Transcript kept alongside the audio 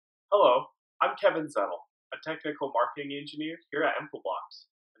Hello, I'm Kevin Zettel, a technical marketing engineer here at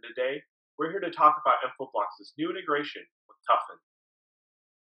Infoblox, and today we're here to talk about Infoblox's new integration with Tufin.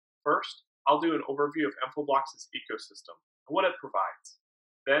 First, I'll do an overview of Infoblox's ecosystem and what it provides.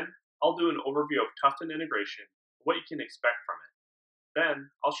 Then, I'll do an overview of Tufin integration and what you can expect from it. Then,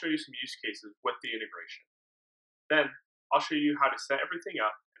 I'll show you some use cases with the integration. Then, I'll show you how to set everything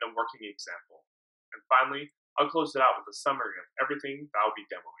up in a working example. And finally, I'll close it out with a summary of everything that I'll be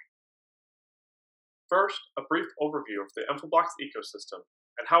demoing. First, a brief overview of the Infoblox ecosystem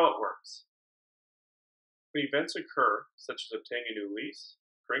and how it works. When events occur, such as obtaining a new lease,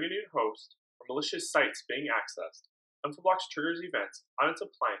 creating a new host, or malicious sites being accessed, Infoblox triggers events on its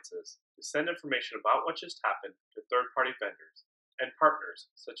appliances to send information about what just happened to third-party vendors and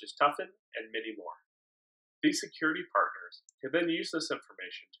partners such as Tufin and many more. These security partners can then use this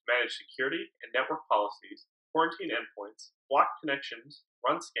information to manage security and network policies, quarantine endpoints, block connections,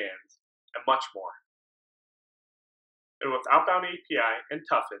 run scans, and much more. And with Outbound API and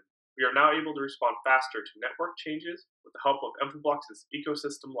Tufin, we are now able to respond faster to network changes with the help of Infoblox's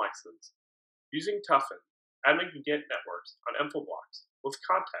ecosystem license. Using Tufin, admin can get networks on Infoblox with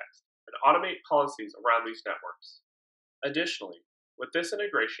context and automate policies around these networks. Additionally, with this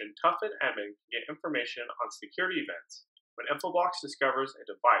integration, Tufin admin can get information on security events when Infoblox discovers a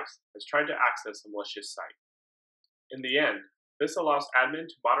device has tried to access a malicious site. In the end, this allows admin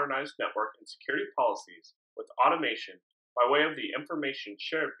to modernize network and security policies with automation by way of the information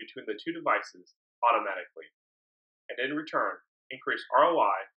shared between the two devices automatically, and in return, increase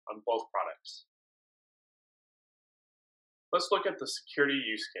ROI on both products. Let's look at the security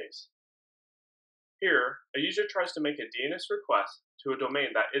use case. Here, a user tries to make a DNS request to a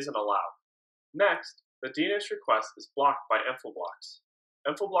domain that isn't allowed. Next, the DNS request is blocked by Infoblox.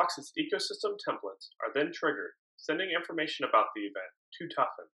 Infoblox's ecosystem templates are then triggered, sending information about the event to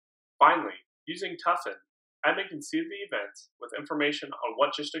Tufin. Finally, using Tufin, admin can see the events with information on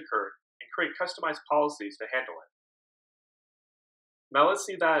what just occurred and create customized policies to handle it. Now let's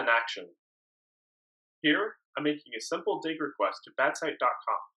see that in action. Here, I'm making a simple dig request to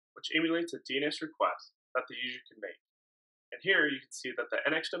badsite.com, which emulates a DNS request that the user can make. And here you can see that the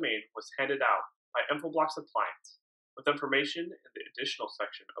NX domain was handed out by Infoblox appliance, with information in the additional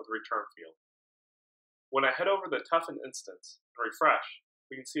section of the return field. When I head over the Tufin instance and refresh,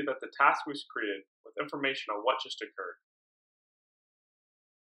 we can see that the task was created with information on what just occurred.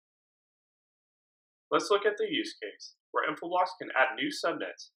 Let's look at the use case, where Infoblox can add new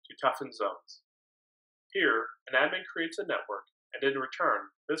subnets to Tufin zones. Here, an admin creates a network, and in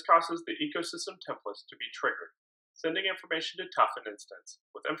return, this causes the ecosystem templates to be triggered, sending information to Tufin instance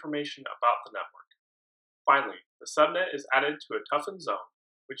with information about the network. Finally, the subnet is added to a Tufin zone,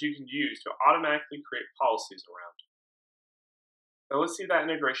 which you can use to automatically create policies around. Now let's see that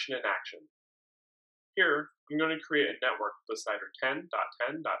integration in action. Here, I'm going to create a network with the CIDR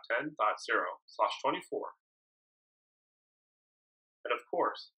 10.10.10.0/24. And of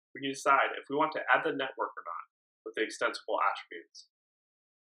course, we can decide if we want to add the network or not with the extensible attributes.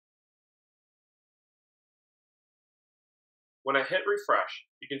 When I hit refresh,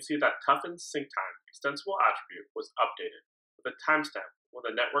 you can see that Tufin's sync time extensible attribute was updated with a timestamp when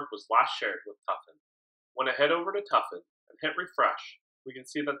the network was last shared with Tufin. When I head over to Tufin and hit refresh, we can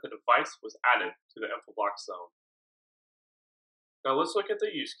see that the device was added to the Infoblox zone. Now let's look at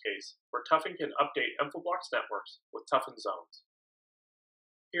the use case where Tufin can update Infoblox networks with Tufin zones.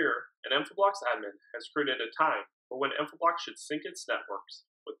 Here, an Infoblox admin has created a time for when Infoblox should sync its networks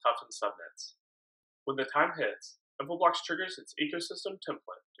with Tufin subnets. When the time hits, Infoblox triggers its ecosystem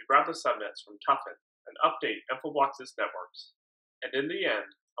template to grab the subnets from Tufin and update Infoblox's networks, and in the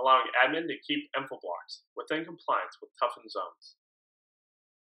end, allowing admin to keep Infoblox within compliance with Tufin zones.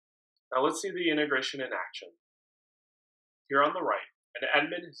 Now let's see the integration in action. Here on the right, an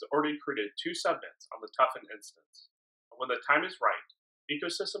admin has already created two subnets on the Tufin instance, and when the time is right,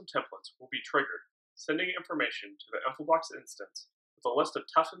 ecosystem templates will be triggered, sending information to the Infoblox instance with a list of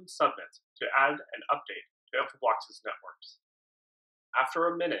Tufin subnets to add and update to Infoblox's networks.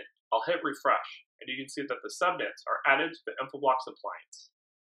 After a minute, I'll hit refresh, and you can see that the subnets are added to the Infoblox appliance.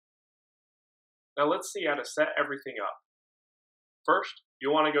 Now let's see how to set everything up. First,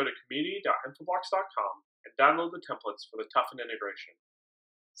 you'll want to go to community.infoblox.com and download the templates for the Tufin integration.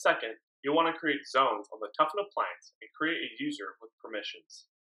 Second, you'll want to create zones on the Tufin appliance and create a user with permissions.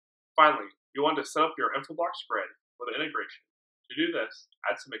 Finally, you'll want to set up your Infoblox grid for the integration. To do this,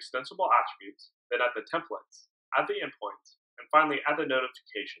 add some extensible attributes, then add the templates, add the endpoints, and finally add the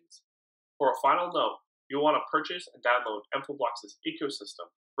notifications. For a final note, you'll want to purchase and download Infoblox's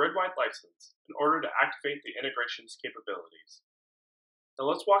ecosystem grid-wide license in order to activate the integration's capabilities. Now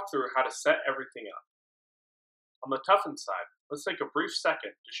let's walk through how to set everything up. On the Tufin side, let's take a brief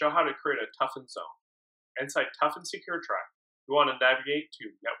second to show how to create a Tufin zone. Inside Tufin Secure Track, you want to navigate to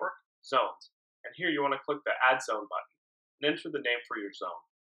Network, Zones, and here you want to click the Add Zone button and enter the name for your zone.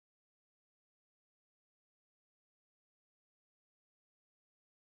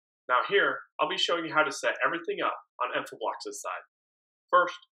 Now here, I'll be showing you how to set everything up on Infoblox's side.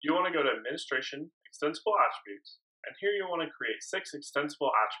 First, you want to go to Administration, Extensible Attributes, and here you want to create 6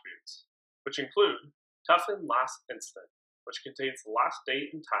 extensible attributes, which include Tufin Last Instant, which contains the last date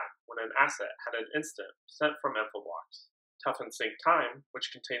and time when an asset had an instant sent from Infoblox. Tufin Sync Time,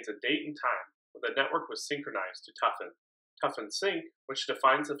 which contains a date and time when the network was synchronized to Tufin. Tufin Sync, which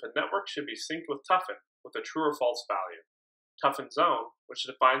defines if a network should be synced with Tufin with a true or false value. Tufin Zone, which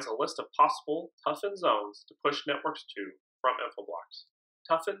defines a list of possible Tufin zones to push networks to from Infoblox.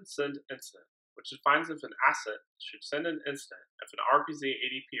 Tufin Send Instant, which defines if an asset should send an instant if an RPZ,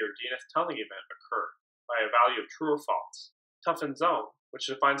 ADP, or DNS telling event occurred by a value of true or false. Tufin Zone, which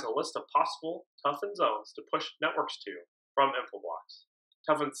defines a list of possible Tufin zones to push networks to from Infoblox.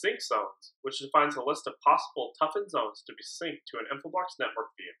 Tufin Sync Zones, which defines a list of possible Tufin zones to be synced to an Infoblox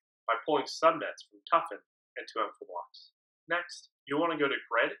network view by pulling subnets from Tufin into Infoblox. Next, you want to go to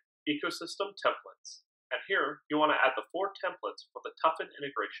Grid, Ecosystem Templates, and here you want to add the 4 templates for the Tufin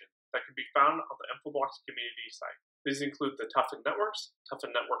integration that can be found on the Infoblox community site. These include the Tufin Networks,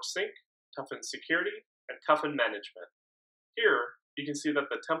 Tufin Network Sync, Tufin Security, and Tufin Management. Here, you can see that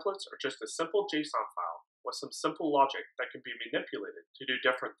the templates are just a simple JSON file with some simple logic that can be manipulated to do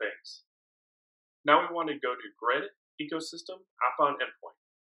different things. Now we want to go to Grid, Ecosystem, App on Endpoint,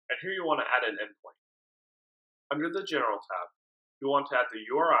 and here you want to add an endpoint. Under the General tab, you want to add the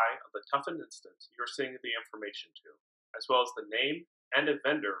URI of the Tufin instance you're sending the information to, as well as the name and a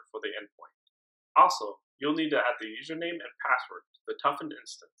vendor for the endpoint. Also, you'll need to add the username and password to the Tufin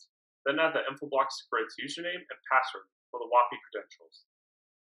instance, then add the Infoblox Grid's username and password for the WAPI credentials.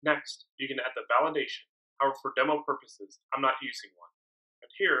 Next, you can add the validation. However, for demo purposes, I'm not using one. And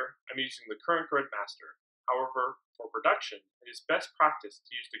here, I'm using the current Grid Master. However, for production, it is best practice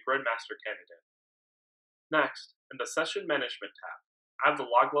to use the Grid Master candidate. Next, in the Session Management tab, I have the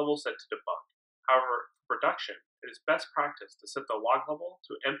log level set to debug. However, for production, it is best practice to set the log level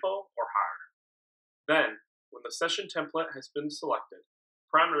to info or higher. Then, when the session template has been selected,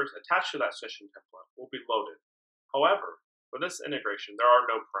 parameters attached to that session template will be loaded. However, for this integration, there are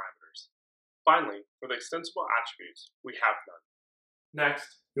no parameters. Finally, for the extensible attributes, we have none.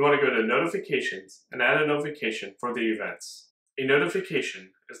 Next, you want to go to Notifications and add a notification for the events. A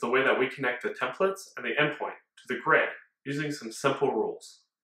notification is the way that we connect the templates and the endpoint to the grid using some simple rules.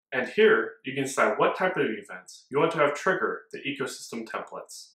 And here, you can decide what type of events you want to have trigger the ecosystem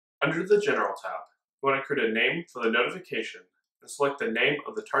templates. Under the General tab, you want to create a name for the notification and select the name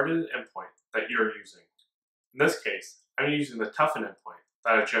of the targeted endpoint that you're using. In this case, I'm using the Tufin endpoint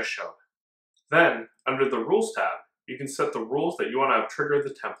that I just showed. Then, under the Rules tab, you can set the rules that you want to have trigger the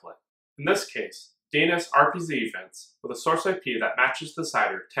template. In this case, DNS RPZ events with a source IP that matches the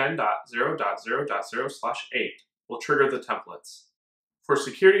CIDR 10.0.0.0/8 will trigger the templates. For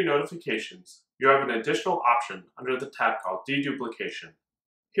security notifications, you have an additional option under the tab called Deduplication.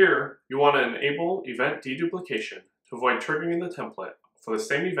 Here, you want to enable event deduplication to avoid triggering the template for the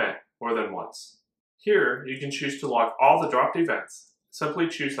same event more than once. Here, you can choose to log all the dropped events. Simply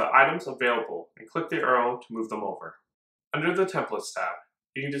choose the items available and click the arrow to move them over. Under the Templates tab,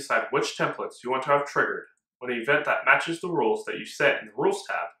 you can decide which templates you want to have triggered when an event that matches the rules that you set in the Rules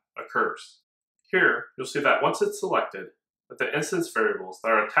tab occurs. Here, you'll see that once it's selected, that the instance variables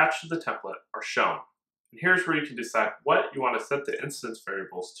that are attached to the template are shown. And here's where you can decide what you want to set the instance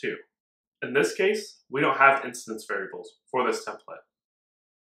variables to. In this case, we don't have instance variables for this template.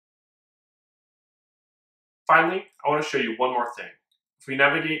 Finally, I want to show you one more thing. If we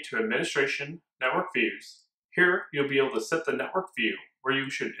navigate to Administration, Network Views, here you'll be able to set the network view where you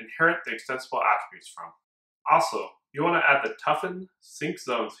should inherit the extensible attributes from. Also, you want to add the Tufin sync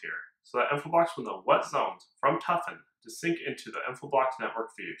zones here, so that Infoblox will know what zones from Tufin to sync into the Infoblox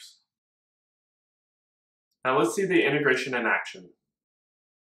network views. Now let's see the integration in action.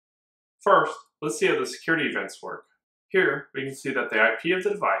 First, let's see how the security events work. Here, we can see that the IP of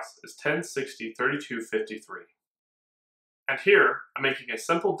the device is 1060.32.53. And here, I'm making a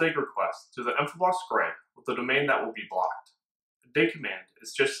simple dig request to the Infoblox grid with the domain that will be blocked. The dig command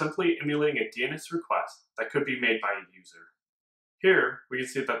is just simply emulating a DNS request that could be made by a user. Here, we can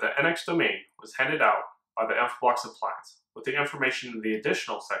see that the NX domain was handed out by the Infoblox appliance with the information in the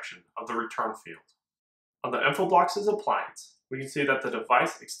additional section of the return field. On the Infoblox's appliance, we can see that the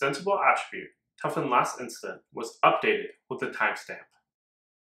device extensible attribute Tufin last instant was updated with the timestamp.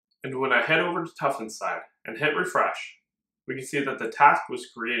 And when I head over to Tufin's side and hit refresh, we can see that the task was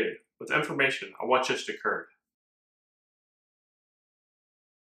created with information on what just occurred.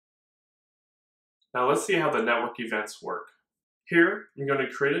 Now let's see how the network events work. Here, I'm going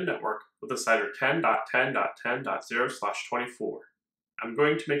to create a network with a CIDR 10.10.10.0/24. I'm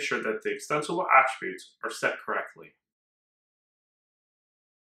going to make sure that the extensible attributes are set correctly.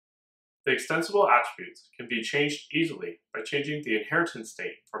 The extensible attributes can be changed easily by changing the inheritance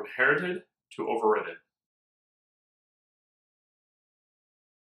state from inherited to overridden.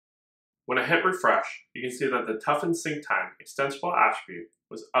 When I hit refresh, you can see that the Tufin sync time extensible attribute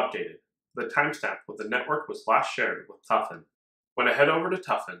was updated. The timestamp when the network was last shared with Tufin. When I head over to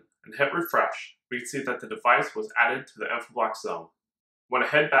Tufin and hit refresh, we can see that the device was added to the Infoblox zone. When I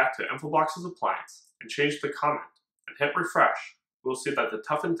head back to Infoblox's appliance and change the comment and hit refresh, we will see that the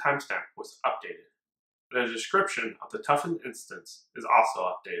Tufin timestamp was updated, and a description of the Tufin instance is also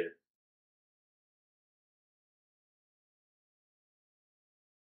updated.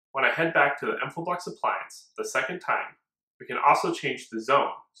 When I head back to the Infoblox appliance the second time, we can also change the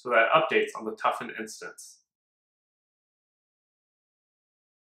zone so that it updates on the Tufin instance.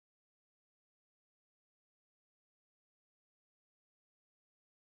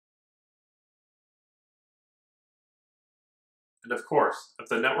 And of course, if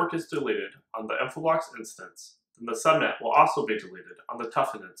the network is deleted on the Infoblox instance, then the subnet will also be deleted on the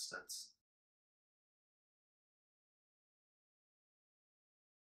Tufin instance.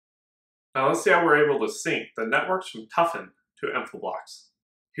 Now let's see how we're able to sync the networks from Tufin to Infoblox.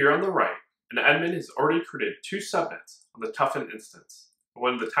 Here on the right, an admin has already created two subnets on the Tufin instance. And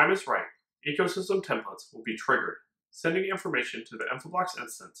when the time is right, ecosystem templates will be triggered, sending information to the Infoblox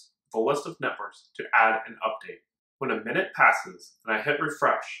instance with a list of networks to add and update. When a minute passes and I hit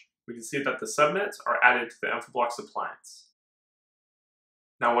refresh, we can see that the subnets are added to the Infoblox appliance.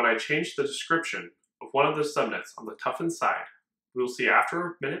 Now when I change the description of one of the subnets on the Tufin side, we will see after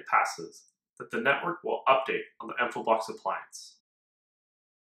a minute passes that the network will update on the Infoblox appliance.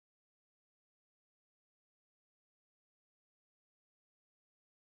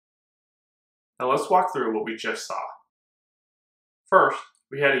 Now let's walk through what we just saw. First,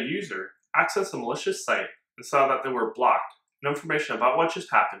 we had a user access a malicious site and saw that they were blocked, and information about what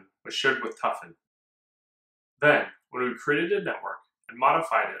just happened was shared with Tufin. Then, when we created a network and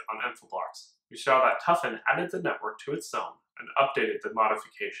modified it on Infoblox, we saw that Tufin added the network to its zone and updated the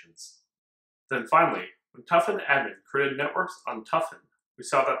modifications. Then finally, when Tufin admin created networks on Tufin, we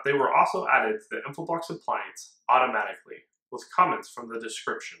saw that they were also added to the Infoblox appliance automatically, with comments from the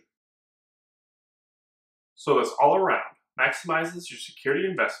description. So this all around maximizes your security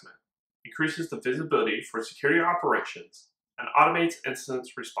investment, increases the visibility for security operations, and automates incident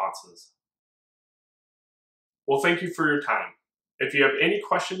responses. Well, thank you for your time. If you have any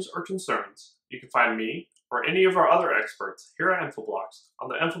questions or concerns, you can find me or any of our other experts here at Infoblox on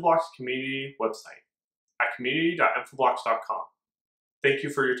the Infoblox community website at community.infoblox.com. Thank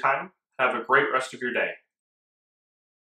you for your time. Have a great rest of your day.